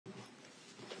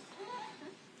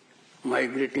My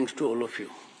greetings to all of you.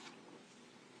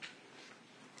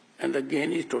 And the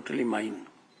gain is totally mine.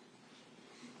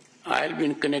 I'll be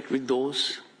in connect with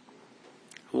those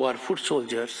who are foot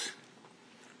soldiers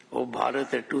of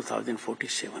Bharat at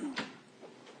 2047.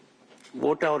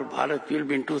 What our Bharat will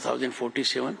be in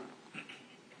 2047,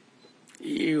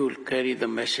 you will carry the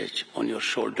message on your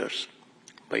shoulders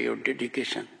by your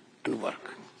dedication and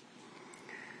work.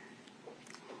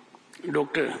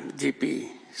 Dr. G.P.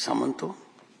 Samanto,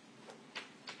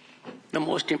 the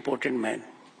most important man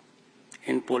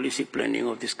in policy planning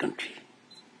of this country,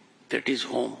 that is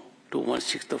home to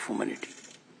 1/6 of humanity.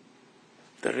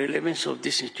 The relevance of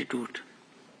this institute,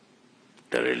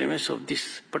 the relevance of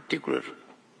this particular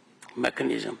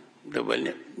mechanism, the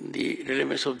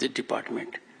relevance of the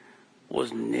department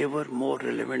was never more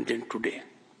relevant than today.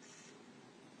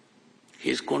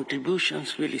 His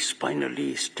contributions will spinally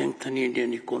strengthen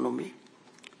Indian economy,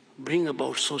 bring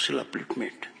about social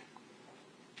upliftment,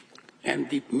 and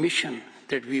the mission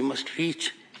that we must reach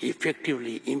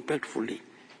effectively, impactfully,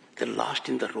 the last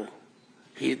in the row.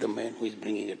 He is the man who is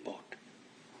bringing it about.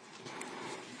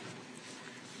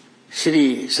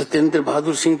 Shri Satyendra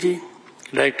Bahadur Singh Ji,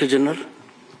 Director General,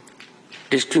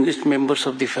 distinguished members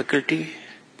of the faculty,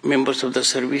 members of the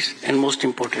service, and most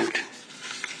important,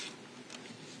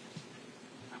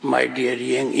 my dear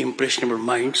young impressionable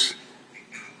minds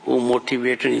who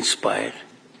motivate and inspire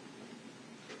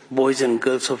boys and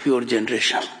girls of your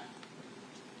generation,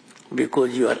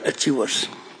 because you are achievers.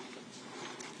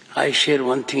 I share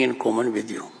one thing in common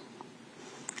with you.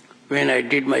 When I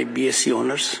did my BSc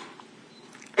honors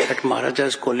at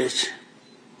Maharaja's College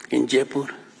in Jaipur,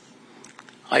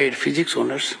 I had physics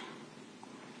honors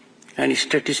and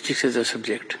statistics as a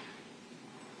subject.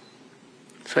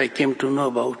 So I came to know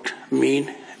about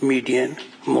mean, median,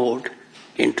 mode,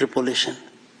 interpolation,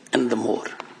 and the more.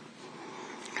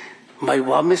 My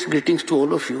warmest greetings to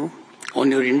all of you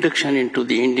on your induction into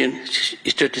the Indian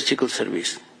Statistical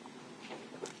Service.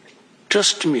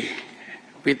 Trust me,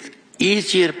 with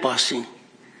each year passing,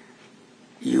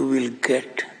 you will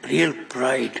get real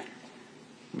pride,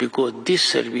 because this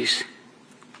service,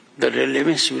 the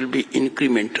relevance will be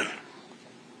incremental.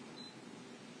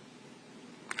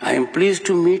 I am pleased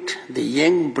to meet the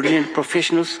young, brilliant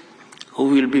professionals who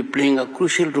will be playing a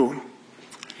crucial role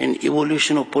in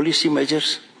evolution of policy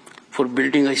measures for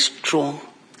building a strong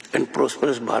and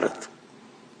prosperous Bharat.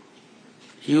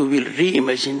 You will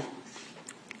reimagine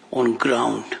on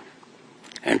ground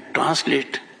and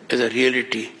translate as a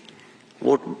reality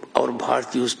what our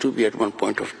Bharat used to be at one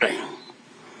point of time.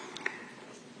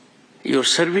 Your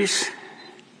service,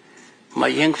 my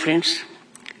young friends,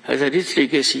 has a rich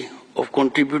legacy of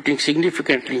contributing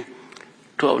significantly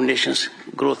to our nation's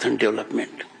growth and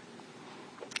development.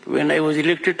 When I was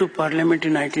elected to Parliament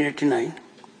in 1989,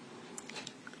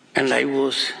 and I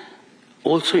was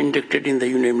also inducted in the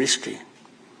Union Ministry,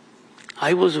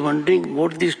 I was wondering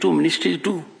what these two ministries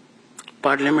do,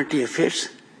 Parliamentary Affairs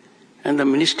and the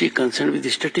ministry concerned with the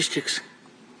statistics.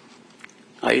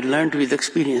 I learned with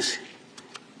experience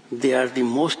they are the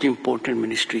most important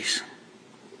ministries.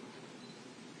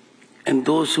 And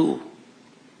those who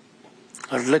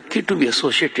are lucky to be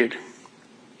associated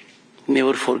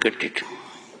never forget it.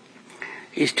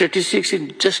 Statistics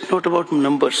is just not about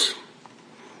numbers.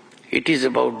 It is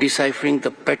about deciphering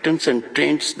the patterns and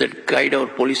trends that guide our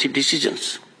policy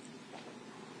decisions.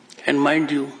 And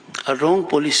mind you, a wrong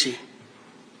policy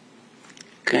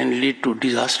can lead to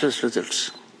disastrous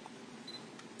results.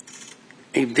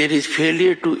 If there is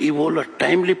failure to evolve a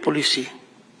timely policy,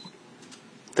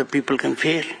 the people can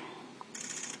fail.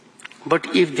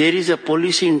 But if there is a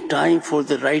policy in time for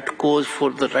the right cause, for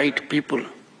the right people,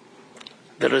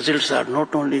 the results are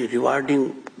not only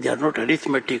rewarding, they are not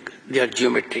arithmetic, they are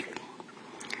geometric.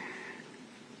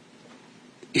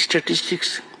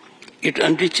 Statistics, it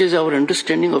enriches our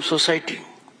understanding of society.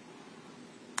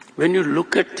 When you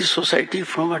look at the society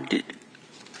from a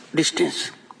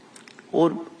distance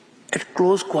or at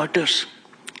close quarters,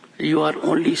 you are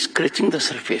only scratching the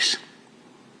surface,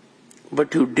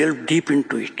 but you delve deep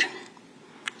into it.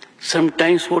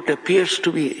 Sometimes what appears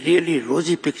to be really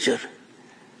rosy picture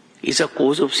is a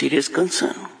cause of serious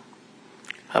concern.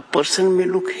 A person may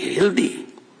look healthy,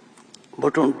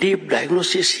 but on deep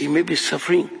diagnosis he may be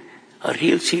suffering a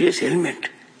real serious ailment.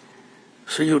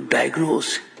 So you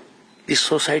diagnose the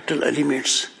societal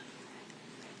elements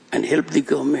and help the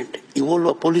government evolve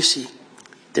a policy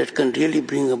that can really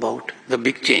bring about the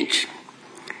big change.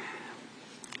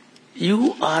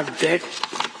 You are that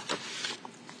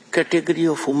category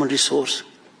of human resource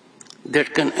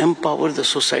that can empower the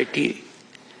society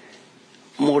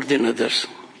more than others.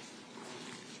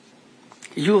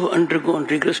 You have undergone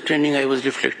rigorous training, I was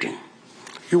reflecting.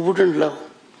 You wouldn't love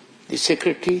the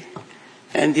secretary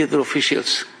and the other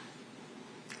officials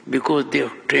because they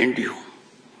have trained you.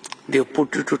 They have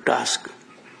put you to task.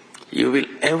 You will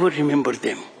ever remember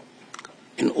them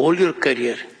in all your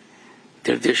career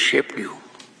that they shaped you.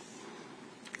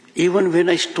 Even when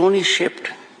a stone is shaped,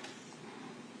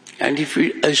 and if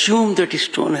we assume that a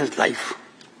stone has life,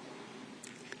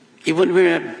 even when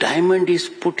a diamond is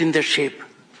put in that shape,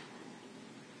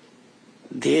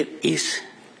 there is,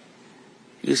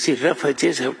 you see, rough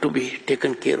edges have to be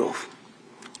taken care of.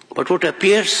 But what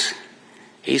appears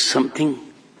is something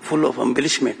full of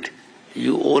embellishment.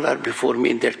 You all are before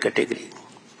me in that category.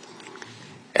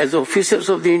 As officers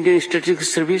of the Indian Statistical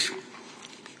Service,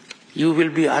 you will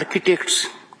be architects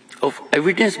of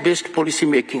evidence-based policy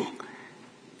making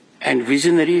and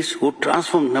visionaries who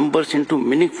transform numbers into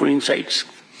meaningful insights.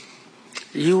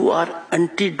 You are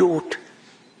antidote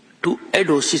to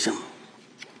adolescence.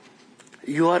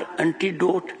 You are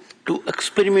antidote to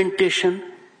experimentation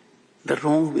the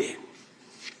wrong way.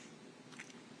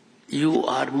 You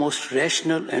are most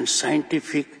rational and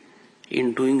scientific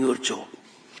in doing your job.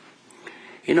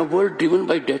 In a world driven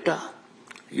by data,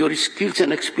 your skills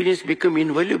and experience become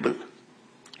invaluable.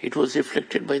 It was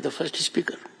reflected by the first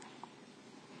speaker.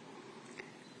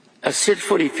 Asset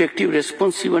for effective,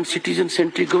 responsive and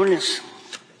citizen-centric governance.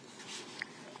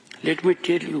 Let me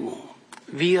tell you,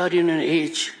 we are in an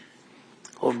age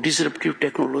of disruptive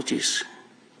technologies.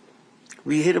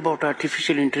 We hear about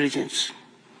artificial intelligence,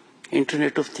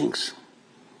 Internet of Things.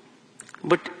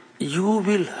 But you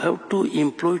will have to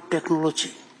employ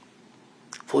technology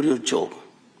for your job.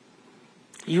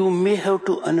 You may have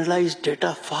to analyze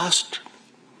data fast.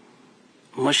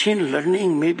 Machine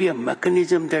learning may be a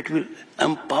mechanism that will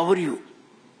empower you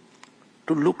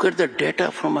to look at the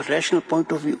data from a rational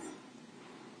point of view.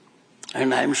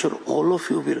 And I am sure all of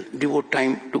you will devote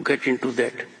time to get into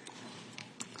that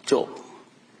job.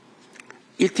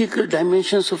 Ethical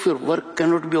dimensions of your work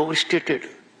cannot be overstated.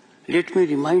 Let me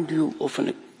remind you of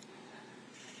an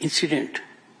incident,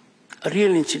 a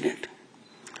real incident.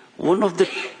 One of the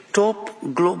top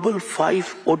global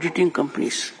 5 auditing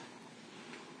companies,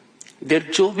 their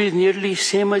job is nearly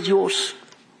same as yours.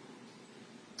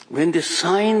 When they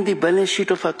sign the balance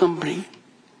sheet of a company,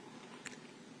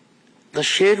 the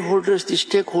shareholders, the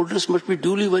stakeholders must be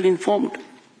duly well informed.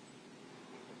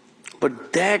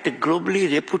 But that globally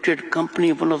reputed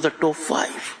company, one of the top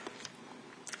 5,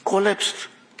 collapsed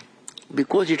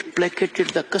because it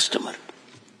placated the customer.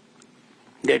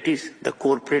 That is the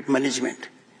corporate management.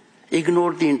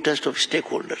 Ignored the interest of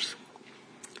stakeholders.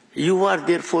 You are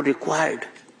therefore required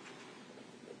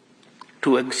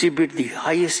to exhibit the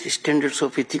highest standards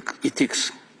of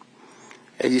ethics.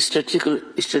 As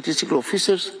statistical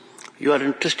officers, you are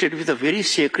entrusted with a very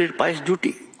sacred pious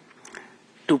duty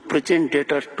to present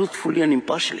data truthfully and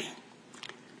impartially.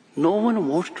 No one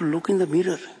wants to look in the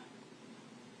mirror.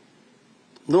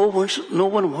 No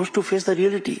one wants to face the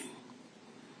reality.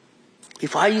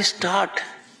 If I start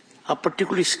a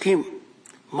particular scheme,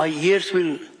 my ears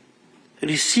will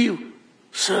receive,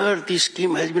 "Sir, this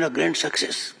scheme has been a grand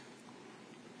success.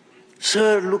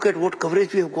 Sir, look at what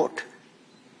coverage we have got."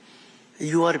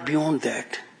 You are beyond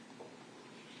that.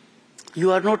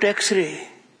 You are not X-ray.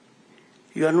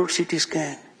 You are not CT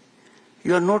scan.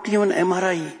 You are not even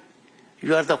MRI.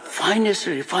 You are the finest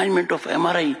refinement of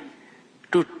MRI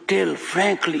to tell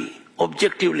frankly,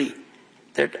 objectively,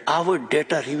 that our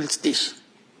data reveals this.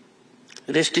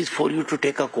 Rest is for you to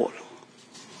take a call.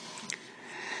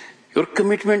 Your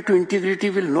commitment to integrity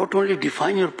will not only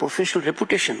define your professional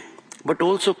reputation, but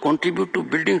also contribute to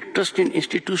building trust in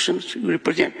institutions you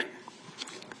represent.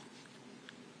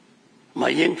 My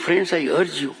young friends, I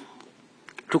urge you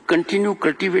to continue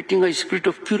cultivating a spirit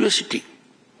of curiosity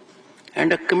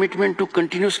and a commitment to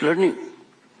continuous learning.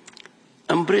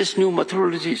 Embrace new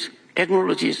methodologies,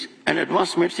 technologies, and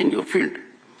advancements in your field.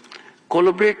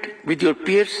 Collaborate with your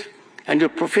peers and your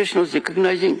professionals,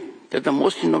 recognizing that the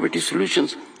most innovative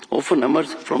solutions often emerge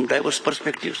from diverse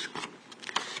perspectives.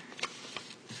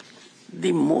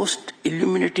 The most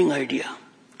illuminating idea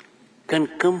can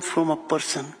come from a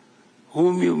person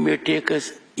whom you may take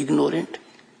as ignorant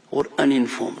or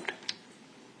uninformed.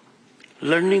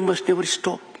 Learning must never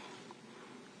stop.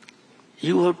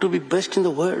 You have to be best in the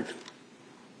world.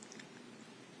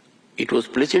 It was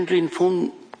pleasantly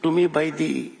informed to me by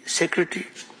the Secretary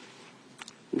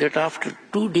that after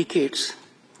 2 decades,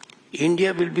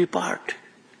 India will be part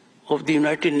of the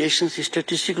United Nations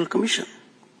Statistical Commission.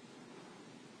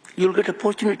 You'll get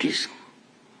opportunities.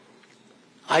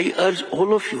 I urge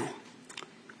all of you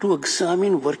to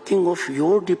examine working of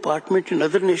your department in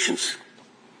other nations.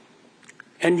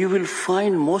 And you will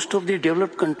find most of the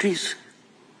developed countries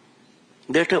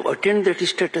that have attained that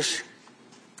status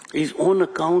is on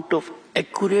account of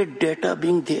accurate data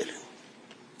being there.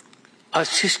 A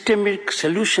systemic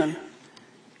solution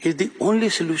is the only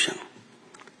solution.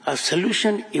 A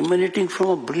solution emanating from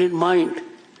a brilliant mind,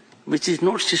 which is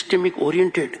not systemic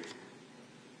oriented,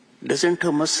 doesn't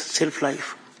have much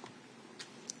self-life.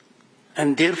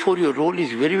 And therefore your role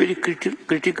is very, very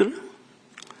critical.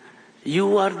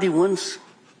 You are the ones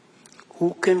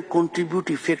who can contribute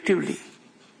effectively.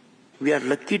 We are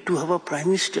lucky to have a Prime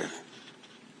Minister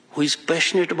who is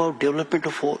passionate about development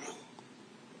of all,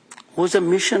 who has a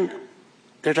mission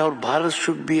that our Bharat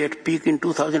should be at peak in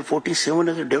 2047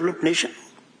 as a developed nation.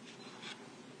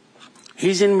 He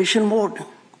is in mission mode.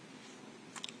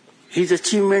 His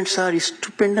achievements are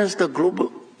stupendous. The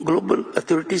global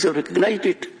authorities have recognized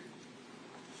it.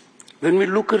 When we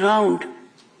look around,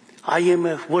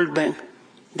 IMF, World Bank,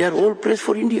 they are all praised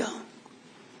for India.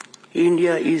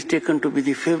 India is taken to be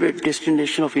the favorite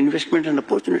destination of investment and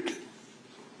opportunity.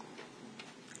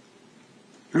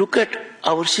 Look at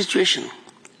our situation,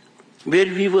 where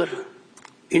we were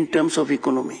in terms of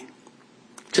economy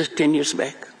just 10 years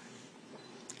back.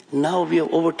 Now we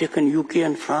have overtaken UK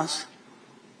and France.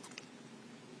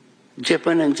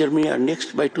 Japan and Germany are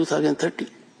next by 2030.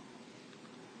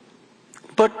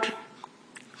 But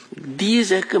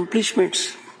these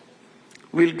accomplishments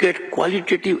will get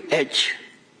qualitative edge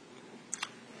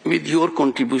with your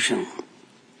contribution.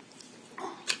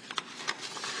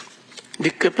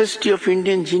 The capacity of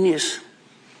Indian genius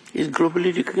is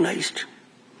globally recognized.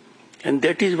 And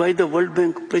that is why the World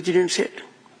Bank President said,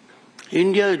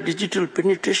 India's digital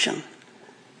penetration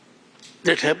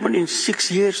that happened in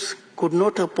 6 years could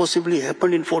not have possibly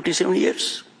happened in 47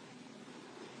 years.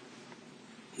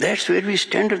 That's where we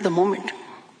stand at the moment.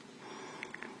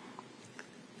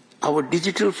 Our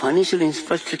digital financial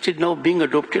infrastructure is now being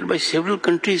adopted by several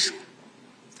countries,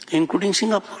 including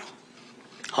Singapore.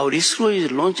 Our ISRO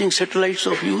is launching satellites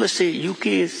of USA,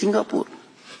 UK, Singapore.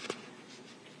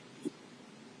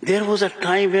 There was a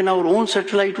time when our own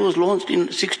satellite was launched in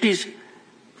the 60s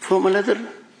from another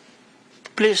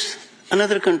place,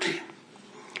 another country.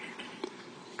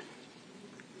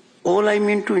 All I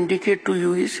mean to indicate to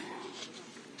you is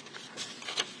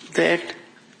that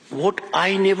what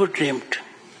I never dreamt,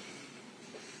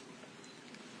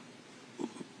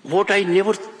 what I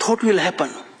never thought will happen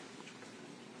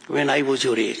when I was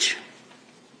your age.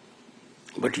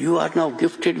 But you are now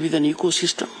gifted with an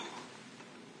ecosystem.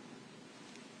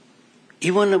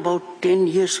 Even about 10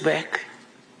 years back,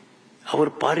 our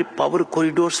power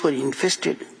corridors were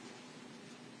infested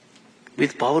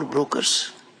with power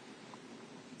brokers.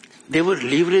 They were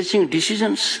leveraging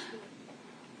decisions.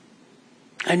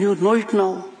 And you know it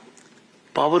now.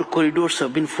 Power corridors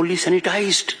have been fully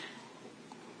sanitized.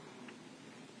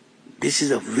 This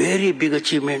is a very big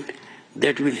achievement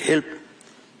that will help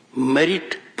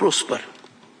merit prosper.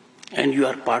 And you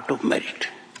are part of merit.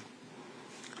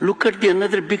 Look at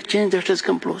another big change that has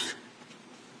come close.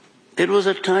 There was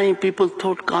a time people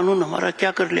thought, कानून हमारा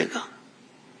क्या कर लेगा?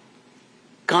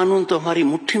 कानून तो हमारी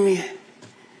मुट्ठी में है.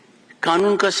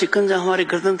 कानून का शिकंजा हमारे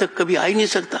गर्दन तक कभी आ ही नहीं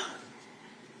सकता.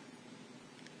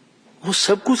 वो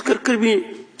सब कुछ कर कर भी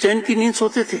चैन की नींद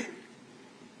सोते थे.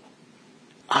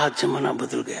 आज जमाना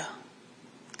बदल गया.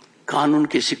 कानून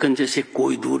के शिकंजे से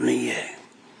कोई दूर नहीं है.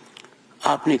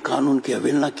 आपने कानून की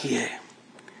अवहेलना की है,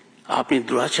 आपने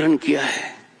दुराचरण किया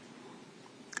है,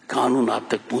 कानून आप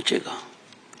तक पहुंचेगा.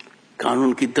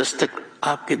 कानून की दस्तक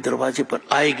आपके दरवाजे पर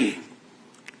आएगी.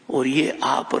 और ये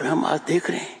आप और हम आज देख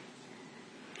रहे हैं.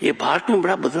 ये भारत में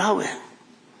बड़ा बदलाव है.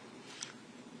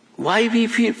 Why we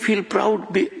feel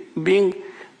proud being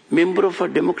member of a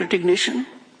democratic nation?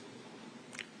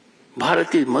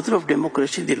 Bharat is mother of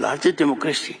democracy, the largest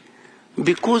democracy,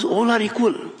 because all are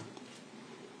equal.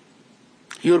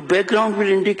 Your background will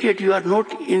indicate you are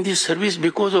not in this service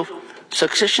because of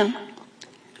succession,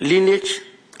 lineage,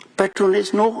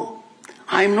 patronage. No.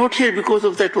 I am not here because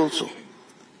of that also.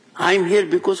 I am here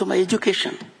because of my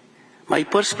education, my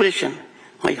perspiration,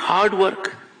 my hard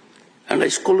work, and my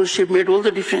scholarship made all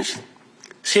the difference.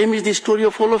 Same is the story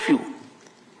of all of you.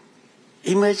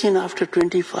 Imagine after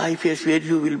 25 years where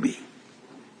you will be.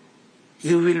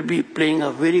 You will be playing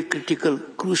a very critical,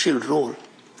 crucial role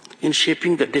in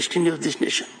shaping the destiny of this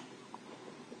nation.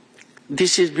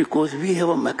 This is because we have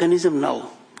a mechanism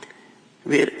now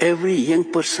where every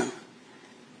young person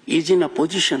is in a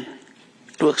position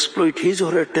to exploit his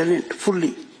or her talent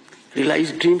fully,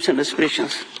 realize dreams and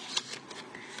aspirations.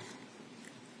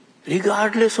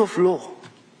 Regardless of law,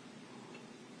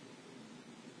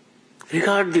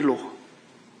 regard the law,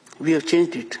 we have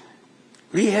changed it.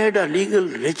 We had a legal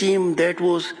regime that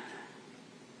was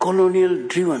colonial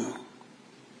driven,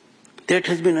 that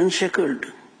has been unshackled.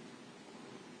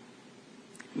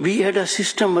 We had a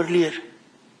system earlier,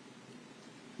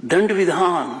 Dand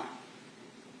Vidhan,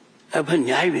 अब है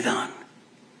न्याय विधान,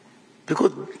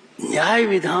 because न्याय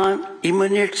विधान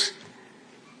emanates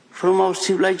from our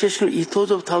civilizational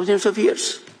ethos of thousands of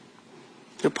years,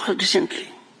 the past recently.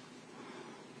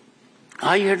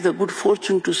 I had the good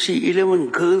fortune to see 11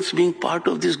 girls being part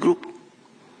of this group.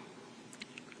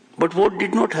 But what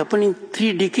did not happen in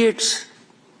 3 decades?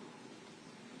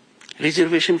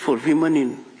 Reservation for women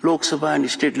in Lok Sabha and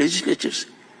state legislatures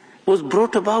was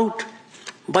brought about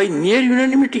by near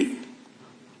unanimity.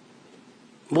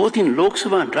 Both in Lok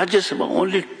Sabha and Rajya Sabha,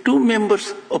 only 2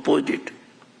 members opposed it.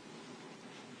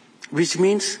 Which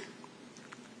means,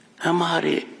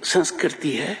 हमारे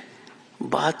संस्कृति है,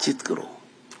 बातचीत करो,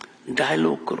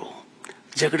 dialogue करो,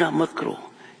 झगड़ा मत करो,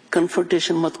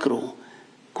 confrontation मत करो,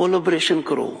 कोलैबोरेशन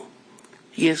करो.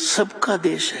 ये सबका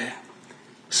देश है,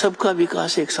 सबका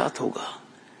विकास एक साथ होगा.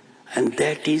 And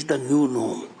that is the new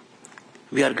norm.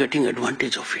 We are getting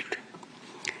advantage of it.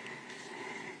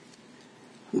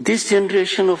 This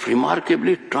generation of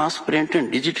remarkably transparent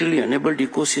and digitally enabled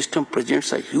ecosystem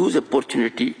presents a huge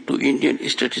opportunity to Indian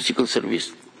Statistical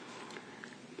Service.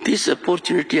 This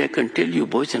opportunity, I can tell you,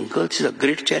 boys and girls, is a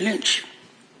great challenge.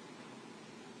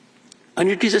 And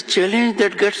it is a challenge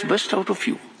that gets best out of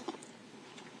you.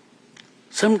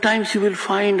 Sometimes you will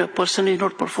find a person is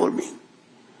not performing.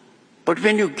 But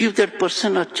when you give that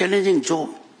person a challenging job,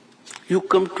 you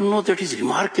come to know that he's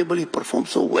remarkable, he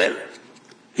performs so well.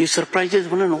 He surprises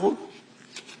one and all.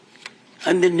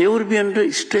 And they never be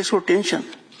under stress or tension.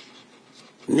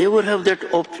 Never have that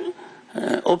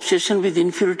obsession with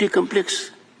inferiority complex.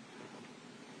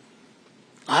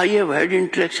 I have had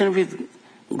interaction with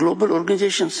global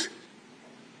organizations.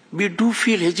 We do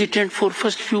feel hesitant for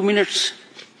first few minutes.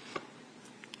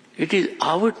 It is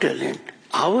our talent,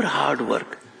 our hard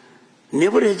work.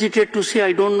 Never hesitate to say,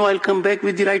 I don't know, I'll come back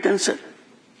with the right answer.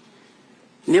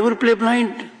 Never play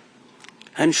blind.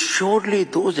 And surely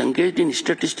those engaged in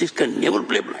statistics can never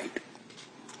play blind.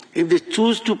 If they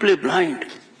choose to play blind,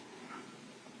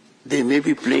 they may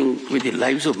be playing with the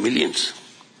lives of millions.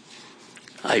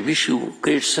 I wish you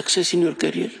great success in your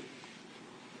career.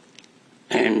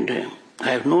 And I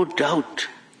have no doubt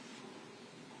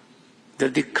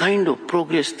that the kind of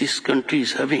progress this country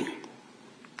is having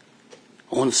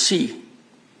on sea,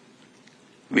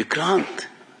 Vikrant,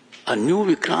 a new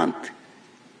Vikrant,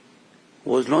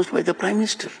 was launched by the Prime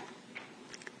Minister.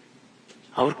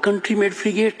 Our country made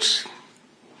frigates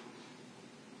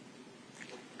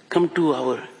come to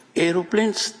our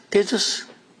aeroplanes, Tejas,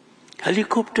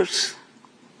 helicopters,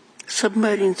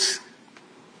 submarines,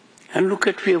 and look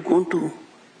at, we have gone to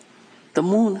the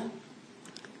moon.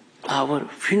 Our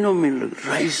phenomenal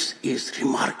rise is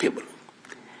remarkable.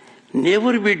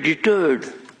 Never be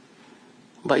deterred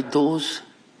by those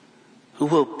who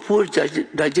have poor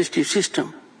digestive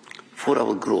system for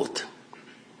our growth.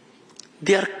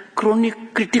 They are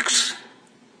chronic critics.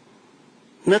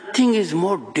 Nothing is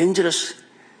more dangerous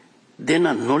than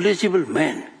a knowledgeable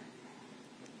man.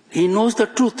 He knows the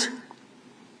truth,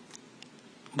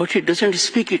 but he doesn't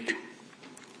speak it.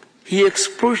 He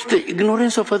exploits the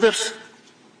ignorance of others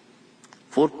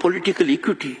for political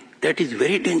equity. That is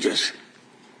very dangerous.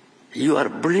 You are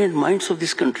brilliant minds of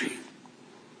this country.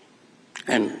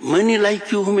 And many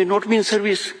like you who may not be in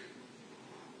service,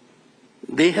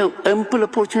 they have ample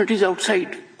opportunities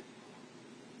outside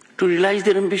to realize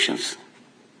their ambitions.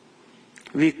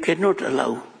 We cannot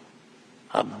allow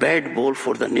a bad ball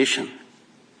for the nation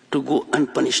to go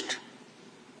unpunished.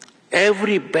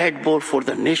 Every bad ball for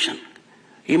the nation,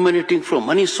 emanating from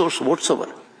any source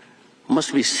whatsoever,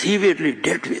 must be severely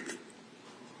dealt with.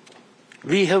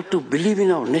 We have to believe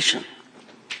in our nation.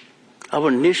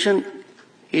 Our nation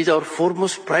is our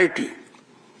foremost priority.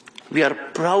 We are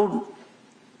proud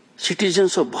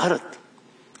citizens of Bharat.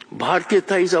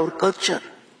 Bharatiyata is our culture.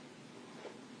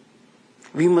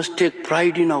 We must take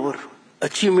pride in our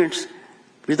achievements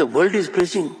which the world is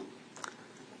praising.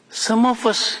 Some of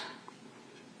us,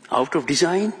 out of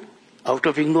design, out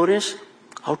of ignorance,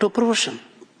 out of perversion,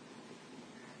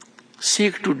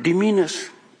 seek to demean us.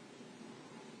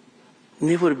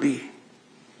 Never be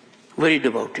worried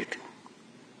about it.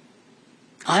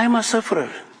 I am a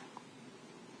sufferer.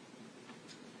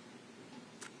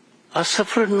 A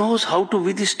sufferer knows how to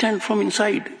withstand from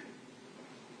inside.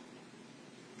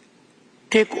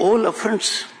 Take all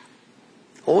affronts,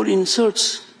 all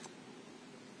insults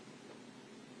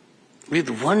with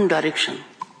one direction.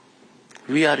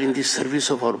 We are in the service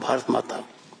of our Bharat Mata.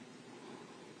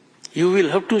 You will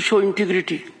have to show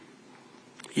integrity.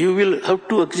 You will have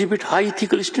to exhibit high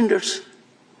ethical standards.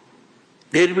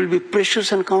 There will be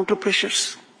pressures and counter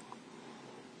pressures.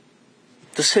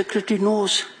 The Secretary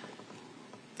knows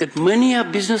that many a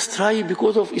business thrive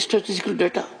because of statistical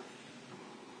data.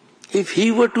 If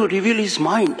he were to reveal his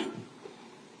mind,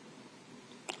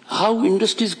 how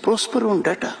industries prosper on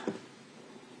data,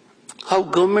 how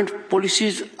government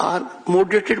policies are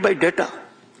moderated by data,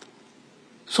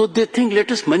 so they think,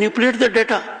 let us manipulate the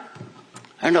data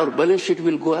and our balance sheet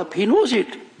will go up. He knows it.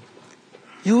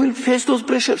 You will face those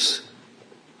pressures.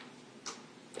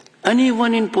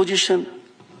 Anyone in position,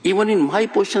 even in my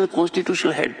position as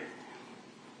constitutional head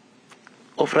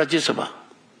of Rajya Sabha,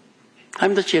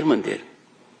 I'm the chairman there.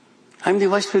 I'm the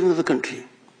vice president of the country.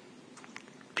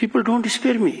 People don't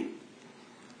spare me.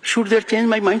 Should that change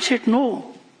my mindset?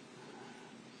 No.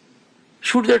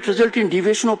 Should that result in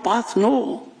deviation of path?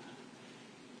 No.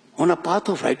 On a path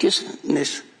of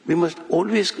righteousness, we must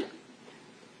always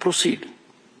proceed.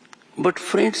 But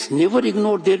friends, never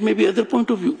ignore there may be other point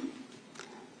of view.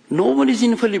 No one is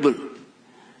infallible.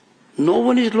 No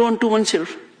one is law unto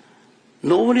oneself.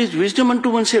 No one is wisdom unto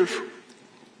oneself.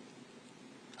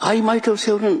 I might have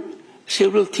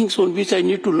several things on which I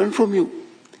need to learn from you.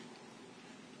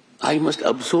 I must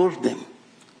absorb them.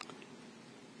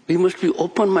 We must be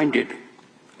open-minded.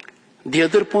 The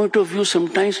other point of view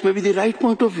sometimes may be the right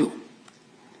point of view.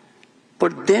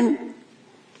 But then,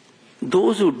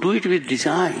 those who do it with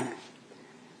design,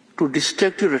 to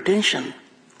distract your attention,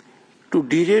 to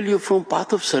derail you from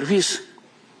path of service,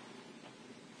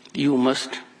 you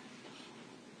must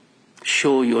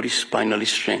show your spinal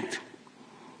strength.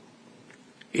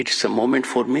 It's a moment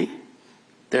for me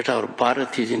that our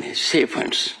Bharat is in safe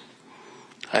hands.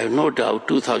 I have no doubt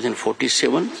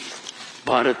 2047,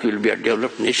 Bharat will be a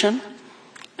developed nation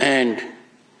and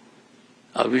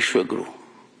a Vishwaguru.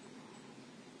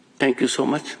 Thank you so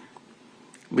much.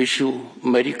 Wish you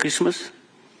Merry Christmas,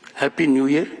 Happy New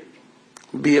Year.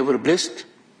 Be ever blessed,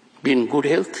 be in good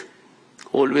health,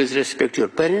 always respect your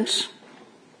parents,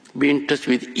 be in touch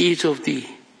with each of the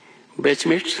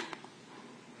batchmates,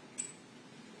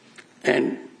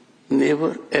 and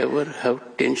never ever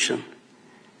have tension.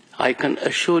 I can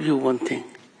assure you one thing,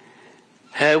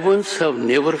 heavens have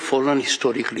never fallen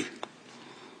historically.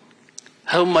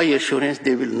 Have my assurance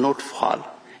they will not fall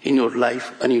in your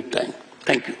life any time.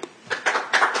 Thank you.